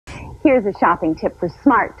Here's a shopping tip for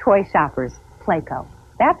smart toy shoppers. Playco.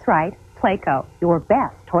 That's right, Playco, your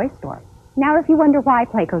best toy store. Now, if you wonder why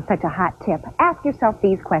Playco's such a hot tip, ask yourself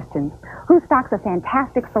these questions. Who stocks a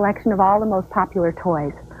fantastic selection of all the most popular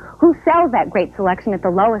toys? Who sells that great selection at the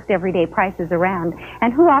lowest everyday prices around?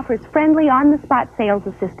 And who offers friendly, on-the-spot sales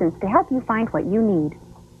assistance to help you find what you need?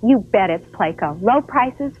 You bet it's Playco. Low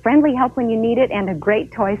prices, friendly help when you need it, and a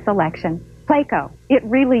great toy selection. Playco. It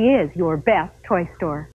really is your best toy store.